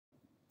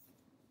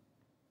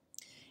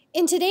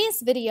In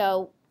today's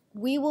video,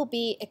 we will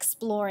be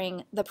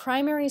exploring the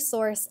primary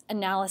source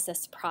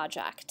analysis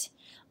project.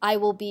 I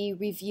will be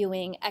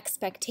reviewing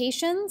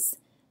expectations,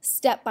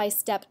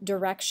 step-by-step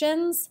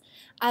directions,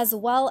 as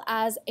well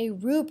as a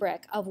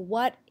rubric of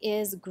what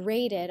is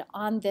graded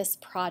on this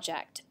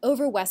project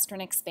over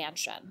Western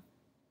expansion.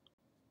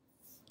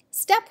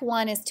 Step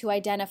 1 is to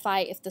identify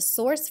if the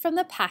source from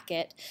the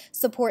packet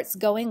supports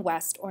going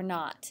west or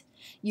not.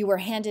 You were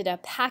handed a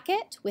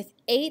packet with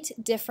 8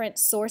 different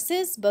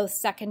sources, both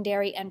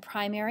secondary and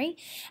primary,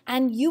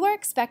 and you are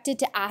expected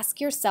to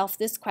ask yourself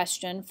this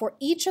question for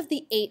each of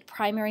the 8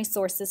 primary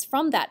sources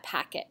from that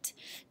packet.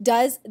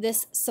 Does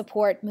this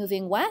support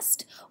moving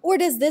west, or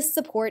does this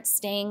support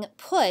staying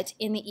put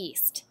in the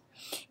east?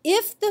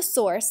 If the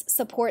source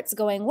supports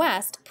going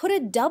west, put a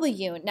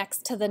W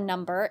next to the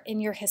number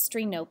in your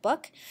history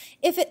notebook.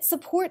 If it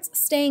supports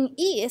staying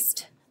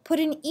east, put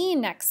an E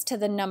next to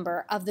the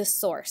number of the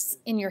source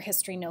in your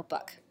history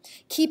notebook.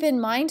 Keep in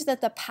mind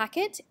that the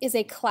packet is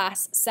a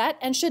class set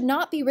and should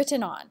not be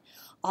written on.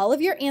 All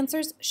of your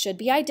answers should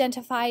be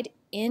identified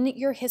in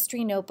your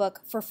history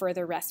notebook for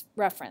further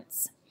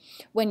reference.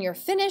 When you're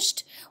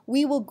finished,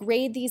 we will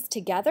grade these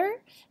together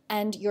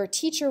and your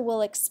teacher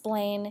will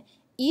explain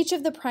each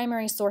of the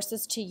primary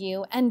sources to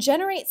you and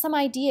generate some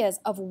ideas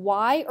of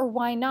why or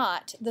why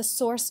not the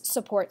source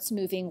supports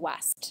moving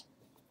west.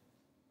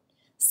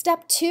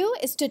 Step 2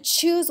 is to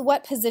choose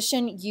what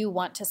position you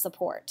want to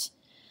support.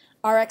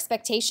 Our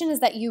expectation is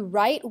that you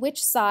write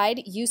which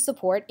side you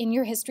support in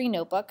your history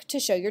notebook to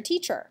show your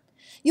teacher.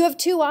 You have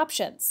 2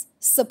 options: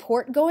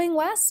 support going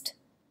west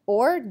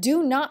or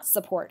do not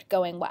support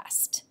going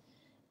west.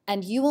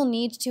 And you will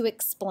need to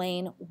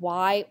explain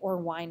why or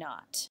why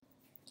not.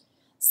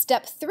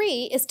 Step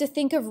 3 is to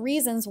think of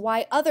reasons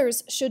why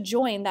others should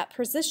join that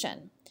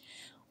position.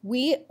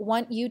 We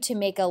want you to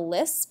make a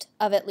list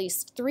of at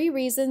least 3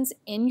 reasons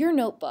in your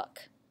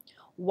notebook.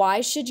 Why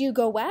should you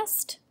go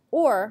west,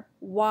 or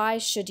why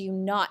should you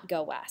not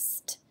go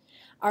west?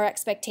 Our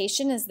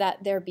expectation is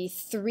that there be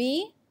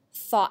 3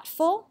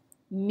 thoughtful,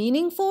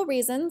 meaningful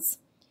reasons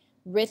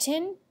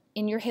written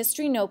in your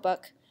history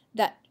notebook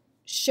that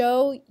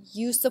show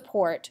you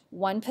support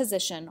one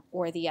position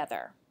or the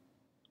other.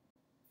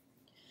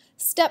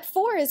 Step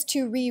 4 is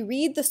to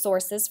reread the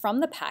sources from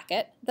the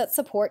packet that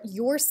support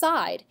your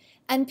side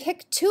and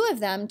pick 2 of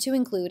them to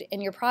include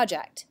in your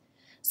project.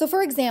 So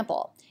for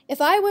example,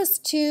 if I was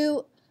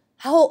to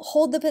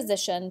hold the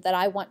position that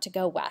I want to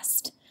go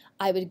west,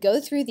 I would go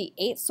through the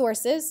 8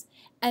 sources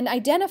and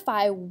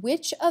identify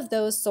which of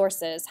those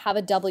sources have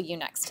a W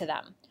next to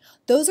them.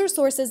 Those are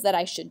sources that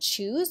I should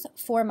choose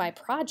for my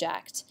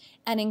project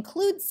and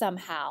include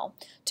somehow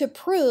to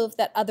prove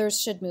that others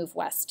should move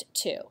west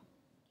too.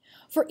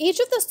 For each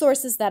of the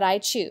sources that I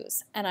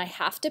choose, and I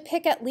have to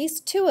pick at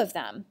least 2 of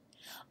them,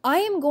 I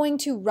am going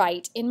to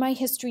write in my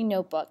history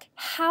notebook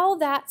how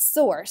that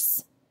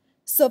source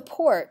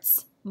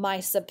supports my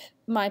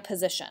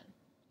position.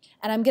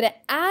 And I'm going to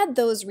add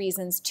those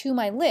reasons to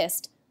my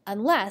list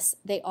unless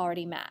they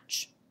already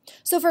match.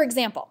 So for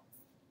example,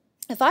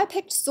 if I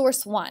picked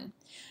source 1,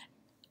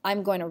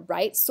 I'm going to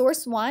write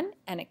source 1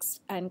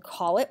 and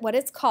call it what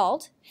it's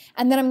called,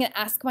 and then I'm going to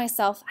ask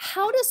myself,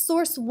 how does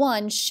source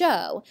 1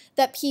 show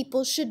that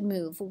people should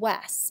move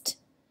west?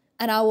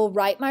 And I will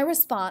write my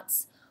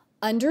response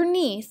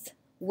underneath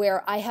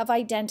where I have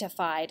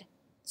identified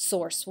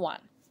source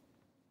 1.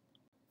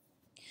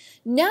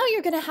 Now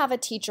you're going to have a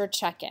teacher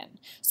check in.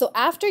 So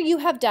after you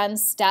have done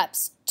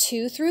steps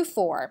 2 through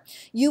 4,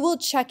 you will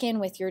check in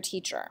with your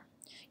teacher.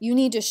 You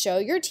need to show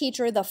your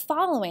teacher the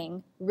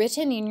following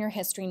written in your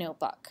history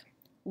notebook.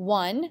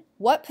 1,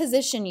 what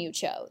position you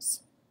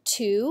chose.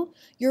 2,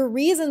 your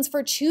reasons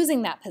for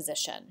choosing that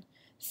position.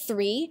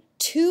 3,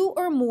 2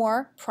 or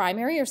more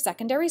primary or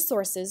secondary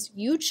sources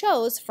you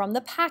chose from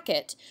the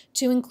packet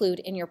to include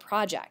in your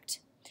project.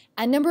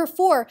 And number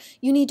 4,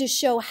 you need to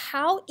show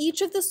how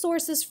each of the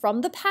sources from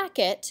the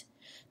packet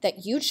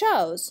that you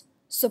chose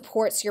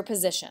supports your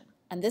position.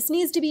 And this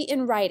needs to be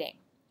in writing.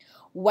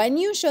 When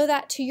you show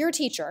that to your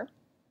teacher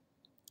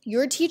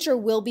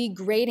will be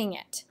grading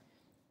it,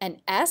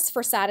 an S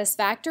for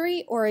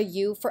satisfactory or a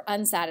U for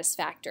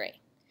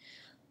unsatisfactory.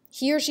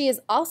 He or she is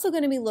also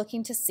going to be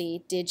looking to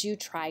see, did you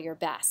try your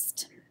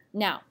best?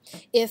 Now,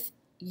 if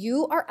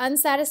you are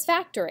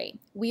unsatisfactory,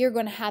 we are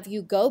going to have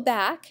you go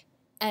back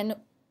and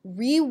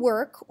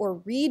rework or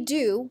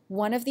redo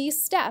one of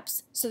these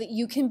steps so that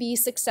you can be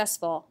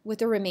successful with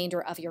the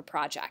remainder of your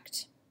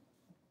project.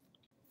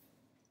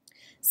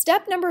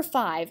 Step number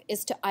 5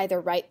 is to either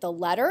write the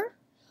letter,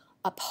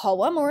 a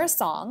poem or a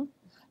song,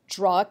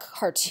 draw a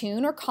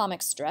cartoon or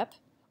comic strip,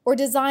 or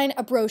design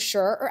a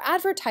brochure or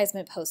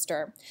advertisement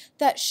poster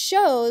that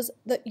shows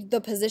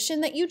the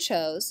position that you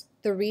chose,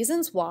 the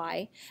reasons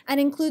why, and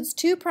includes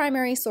 2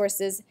 primary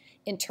sources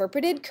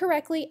interpreted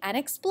correctly and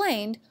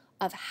explained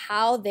of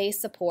how they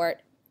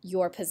support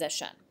your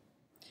position.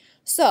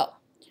 So,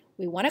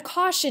 we want to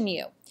caution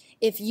you.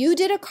 If you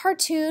did a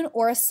cartoon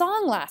or a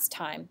song last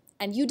time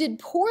and you did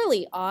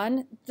poorly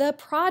on the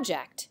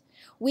project,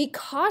 We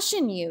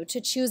caution you to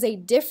choose a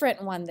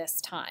different one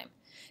this time,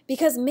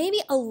 because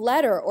maybe a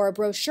letter or a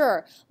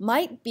brochure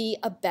might be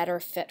a better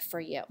fit for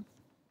you.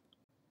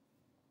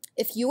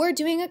 If you are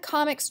doing a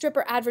comic strip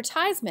or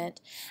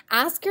advertisement,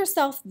 ask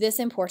yourself this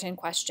important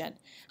question.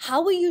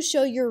 How will you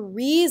show your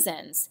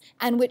reasons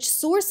and which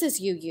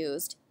sources you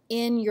used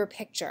in your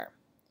picture?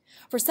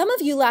 For some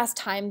of you last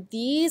time,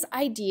 these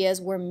ideas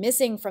were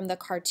missing from the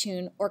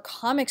cartoon or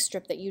comic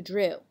strip that you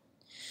drew.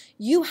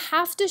 You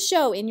have to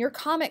show in your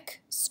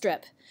comic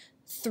strip,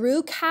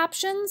 through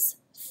captions,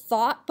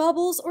 thought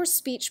bubbles or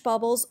speech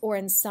bubbles, or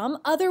in some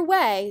other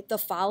way, the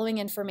following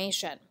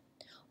information.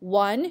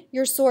 1,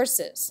 your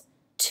sources.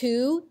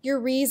 2, your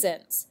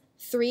reasons.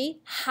 3,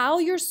 how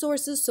your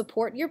sources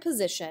support your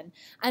position.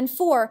 And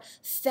 4,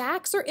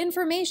 facts or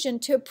information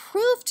to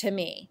prove to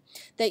me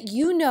that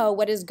you know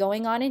what is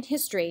going on in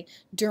history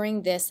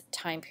during this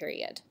time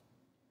period.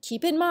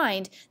 Keep in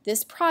mind,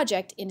 this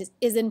project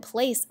is in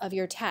place of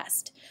your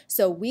test.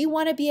 So we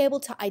want to be able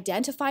to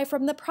identify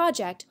from the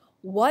project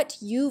what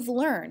you've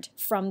learned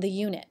from the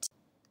unit.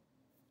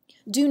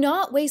 Do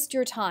not waste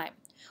your time.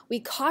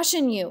 We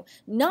caution you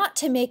not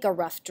to make a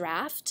rough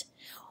draft.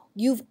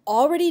 You've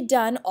already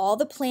done all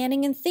the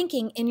planning and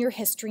thinking in your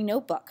history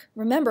notebook.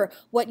 Remember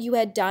what you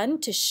had done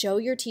to show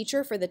your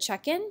teacher for the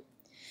check-in?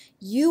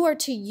 You are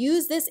to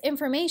use this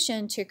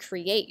information to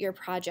create your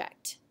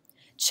project.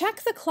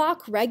 Check the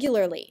clock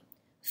regularly.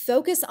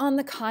 Focus on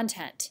the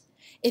content.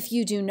 If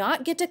you do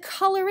not get to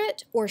color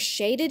it or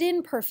shade it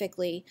in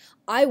perfectly,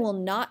 I will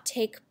not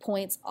take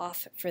points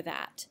off for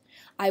that.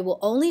 I will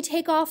only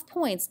take off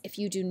points if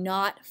you do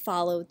not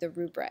follow the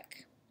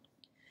rubric.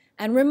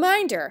 And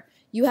reminder,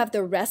 you have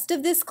the rest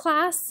of this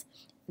class,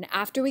 and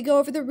after we go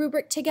over the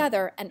rubric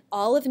together, and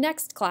all of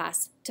next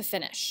class to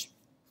finish.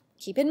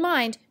 Keep in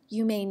mind,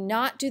 you may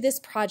not do this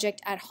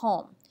project at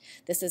home.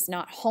 This is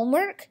not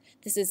homework,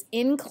 this is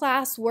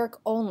in-class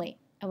work only,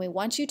 and we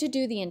want you to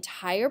do the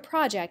entire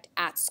project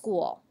at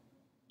school.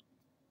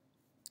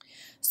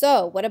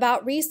 So, what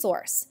about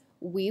resource?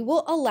 We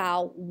will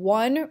allow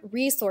 1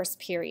 resource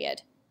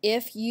period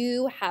if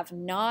you have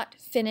not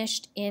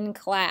finished in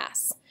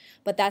class.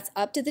 But that's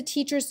up to the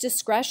teacher's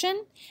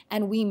discretion,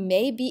 and we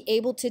may be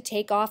able to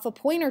take off a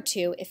point or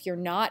 2 if you're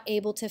not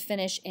able to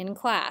finish in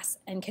class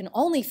and can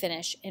only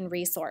finish in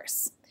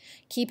resource.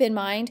 Keep in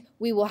mind,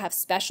 we will have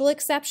special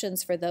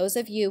exceptions for those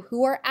of you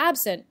who are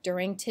absent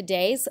during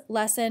today's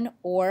lesson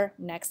or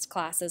next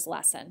class's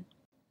lesson.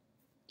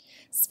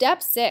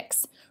 Step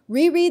 6,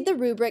 reread the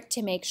rubric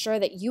to make sure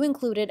that you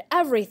included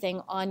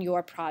everything on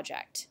your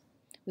project.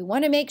 We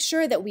want to make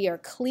sure that we are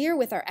clear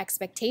with our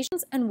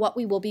expectations and what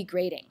we will be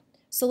grading.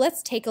 So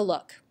let's take a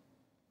look.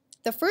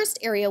 The first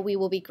area we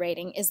will be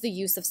grading is the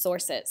use of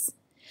sources.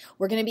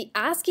 We're going to be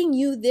asking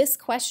you this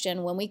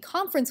question when we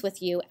conference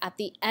with you at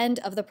the end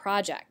of the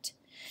project.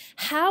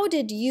 How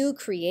did you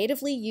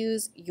creatively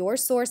use your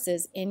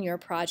sources in your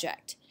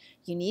project?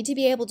 You need to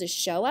be able to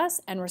show us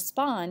and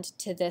respond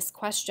to this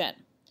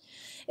question.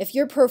 If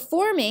you're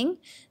performing,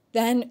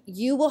 then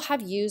you will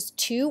have used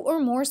 2 or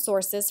more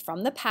sources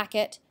from the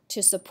packet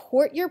to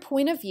support your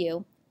point of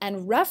view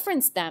and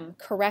reference them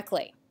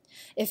correctly.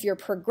 If you're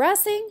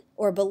progressing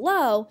or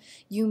below,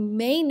 you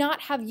may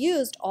not have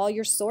used all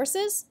your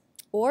sources,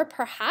 or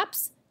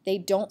perhaps they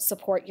don't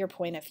support your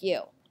point of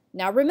view.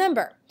 Now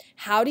remember,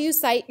 how do you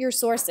cite your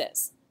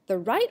sources? The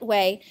right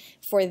way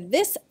for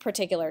this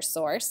particular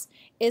source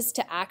is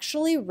to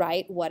actually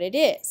write what it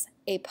is,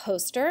 a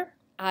poster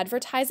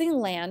advertising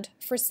land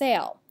for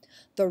sale.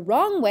 The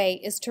wrong way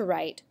is to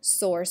write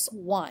source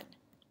 1.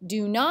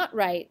 Do not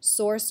write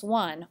source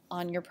 1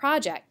 on your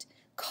project.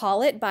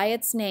 Call it by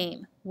its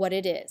name, what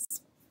it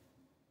is.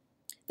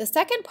 The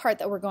second part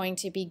that we're going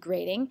to be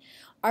grading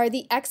are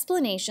the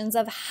explanations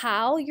of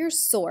how your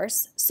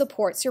source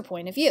supports your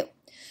point of view.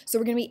 So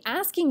we're going to be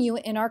asking you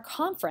in our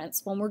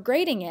conference when we're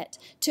grading it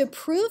to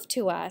prove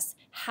to us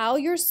how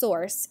your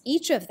source,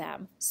 each of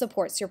them,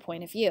 supports your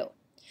point of view.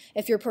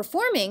 If you're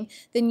performing,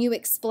 then you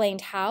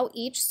explained how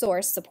each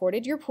source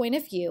supported your point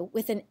of view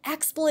with an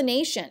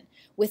explanation,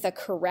 with a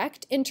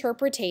correct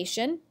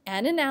interpretation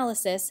and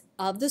analysis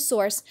of the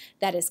source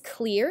that is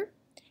clear,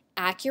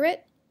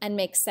 accurate, and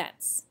makes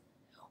sense.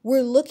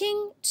 We're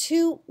looking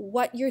to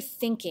what you're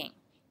thinking.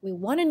 We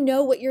want to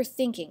know what you're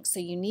thinking, so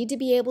you need to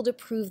be able to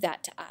prove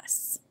that to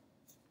us.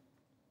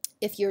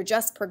 If you're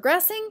just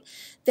progressing,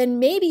 then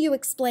maybe you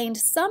explained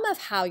some of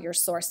how your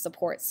source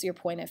supports your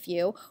point of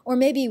view, or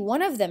maybe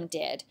one of them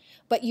did,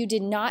 but you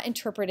did not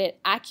interpret it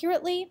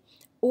accurately,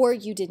 or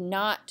you did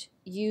not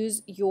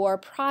use your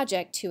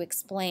project to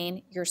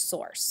explain your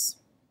source.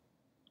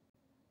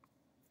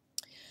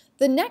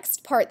 The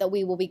next part that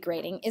we will be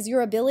grading is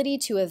your ability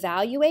to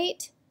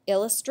evaluate,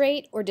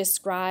 illustrate, or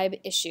describe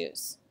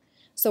issues.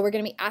 So we're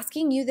going to be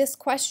asking you this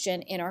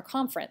question in our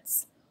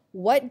conference.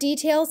 What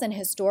details and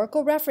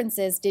historical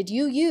references did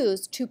you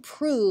use to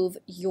prove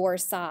your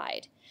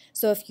side?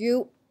 So if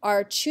you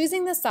are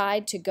choosing the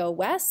side to go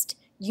west,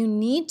 you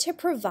need to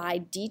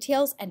provide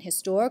details and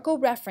historical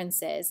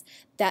references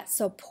that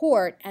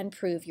support and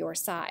prove your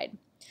side.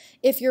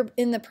 If you're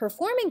in the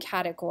performing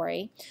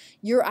category,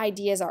 your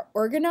ideas are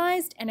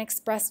organized and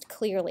expressed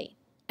clearly,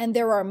 and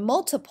there are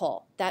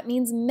multiple, that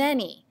means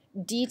many,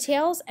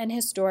 details and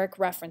historic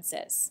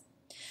references.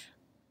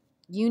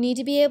 You need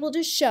to be able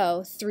to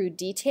show through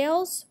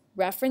details,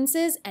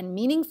 references, and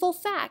meaningful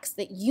facts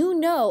that you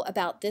know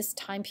about this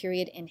time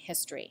period in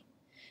history.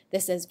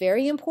 This is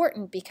very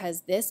important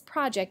because this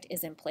project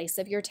is in place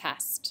of your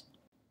test.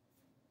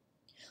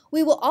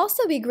 We will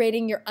also be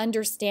grading your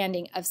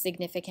understanding of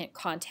significant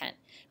content,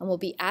 and we'll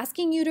be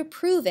asking you to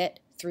prove it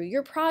through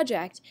your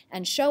project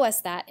and show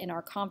us that in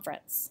our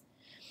conference.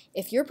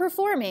 If you're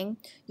performing,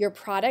 your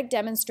product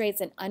demonstrates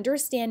an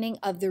understanding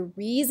of the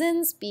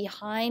reasons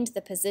behind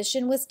the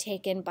position was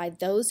taken by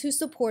those who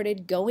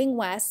supported going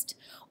west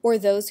or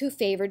those who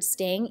favored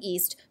staying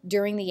east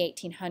during the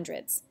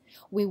 1800s.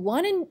 We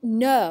want to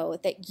know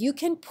that you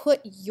can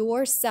put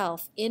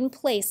yourself in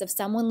place of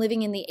someone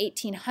living in the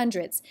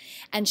 1800s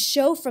and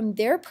show from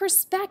their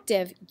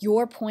perspective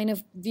your point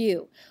of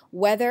view,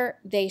 whether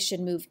they should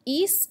move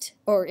east,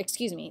 or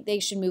they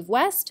should move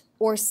west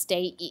or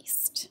stay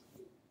east.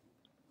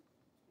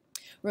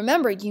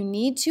 Remember, you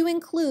need to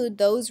include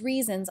those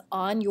reasons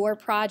on your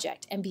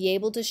project and be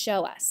able to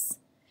show us.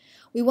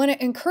 We want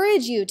to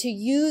encourage you to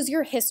use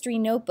your history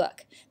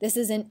notebook. This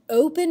is an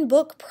open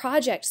book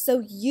project,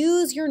 so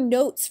use your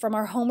notes from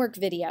our homework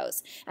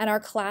videos and our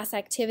class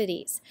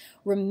activities.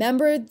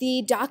 Remember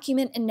the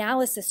document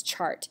analysis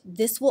chart.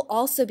 This will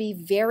also be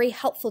very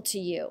helpful to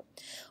you.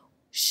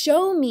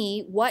 Show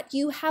me what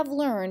you have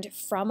learned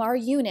from our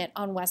unit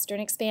on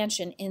Western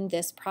expansion in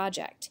this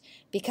project,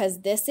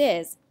 because this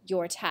is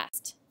your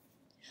test.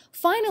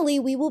 Finally,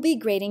 we will be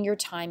grading your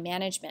time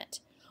management.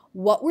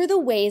 What were the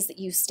ways that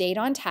you stayed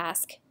on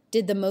task,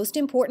 did the most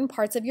important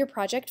parts of your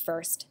project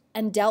first,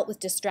 and dealt with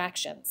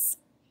distractions?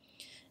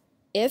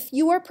 If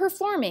you are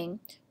performing,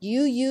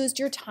 you used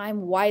your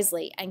time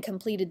wisely and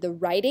completed the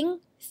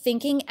writing,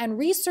 thinking, and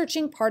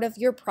researching part of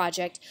your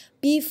project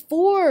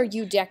before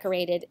you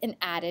decorated and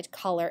added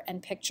color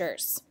and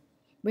pictures.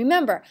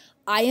 Remember,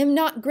 I am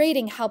not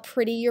grading how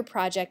pretty your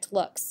project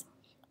looks.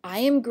 I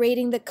am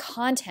grading the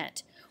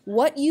content,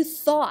 what you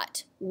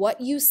thought,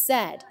 what you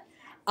said.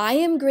 I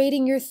am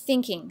grading your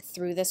thinking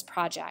through this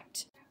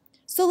project.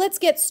 So let's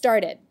get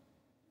started.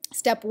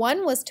 Step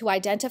 1 was to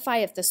identify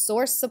if the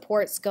source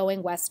supports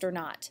going west or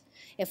not.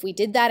 If we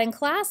did that in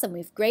class and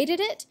we've graded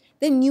it,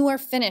 then you are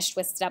finished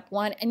with step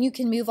 1 and you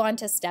can move on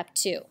to step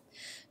 2.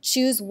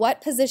 Choose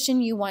what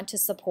position you want to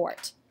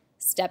support.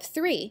 Step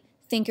 3,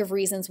 think of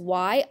reasons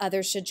why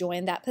others should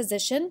join that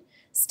position.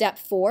 Step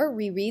 4,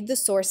 reread the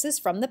sources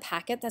from the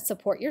packet that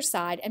support your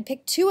side and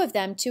pick 2 of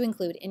them to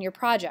include in your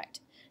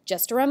project.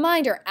 Just a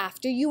reminder,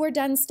 after you are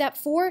done step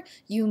 4,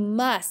 you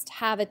must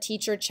have a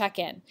teacher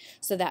check-in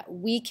so that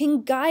we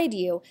can guide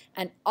you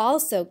and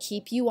also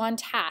keep you on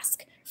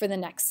task for the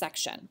next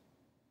section.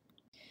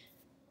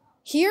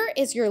 Here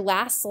is your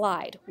last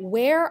slide.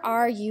 Where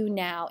are you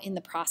now in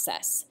the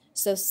process?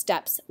 So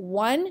steps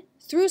 1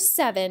 through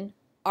 7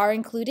 are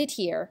included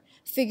here.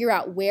 Figure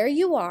out where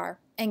you are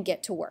and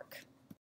get to work.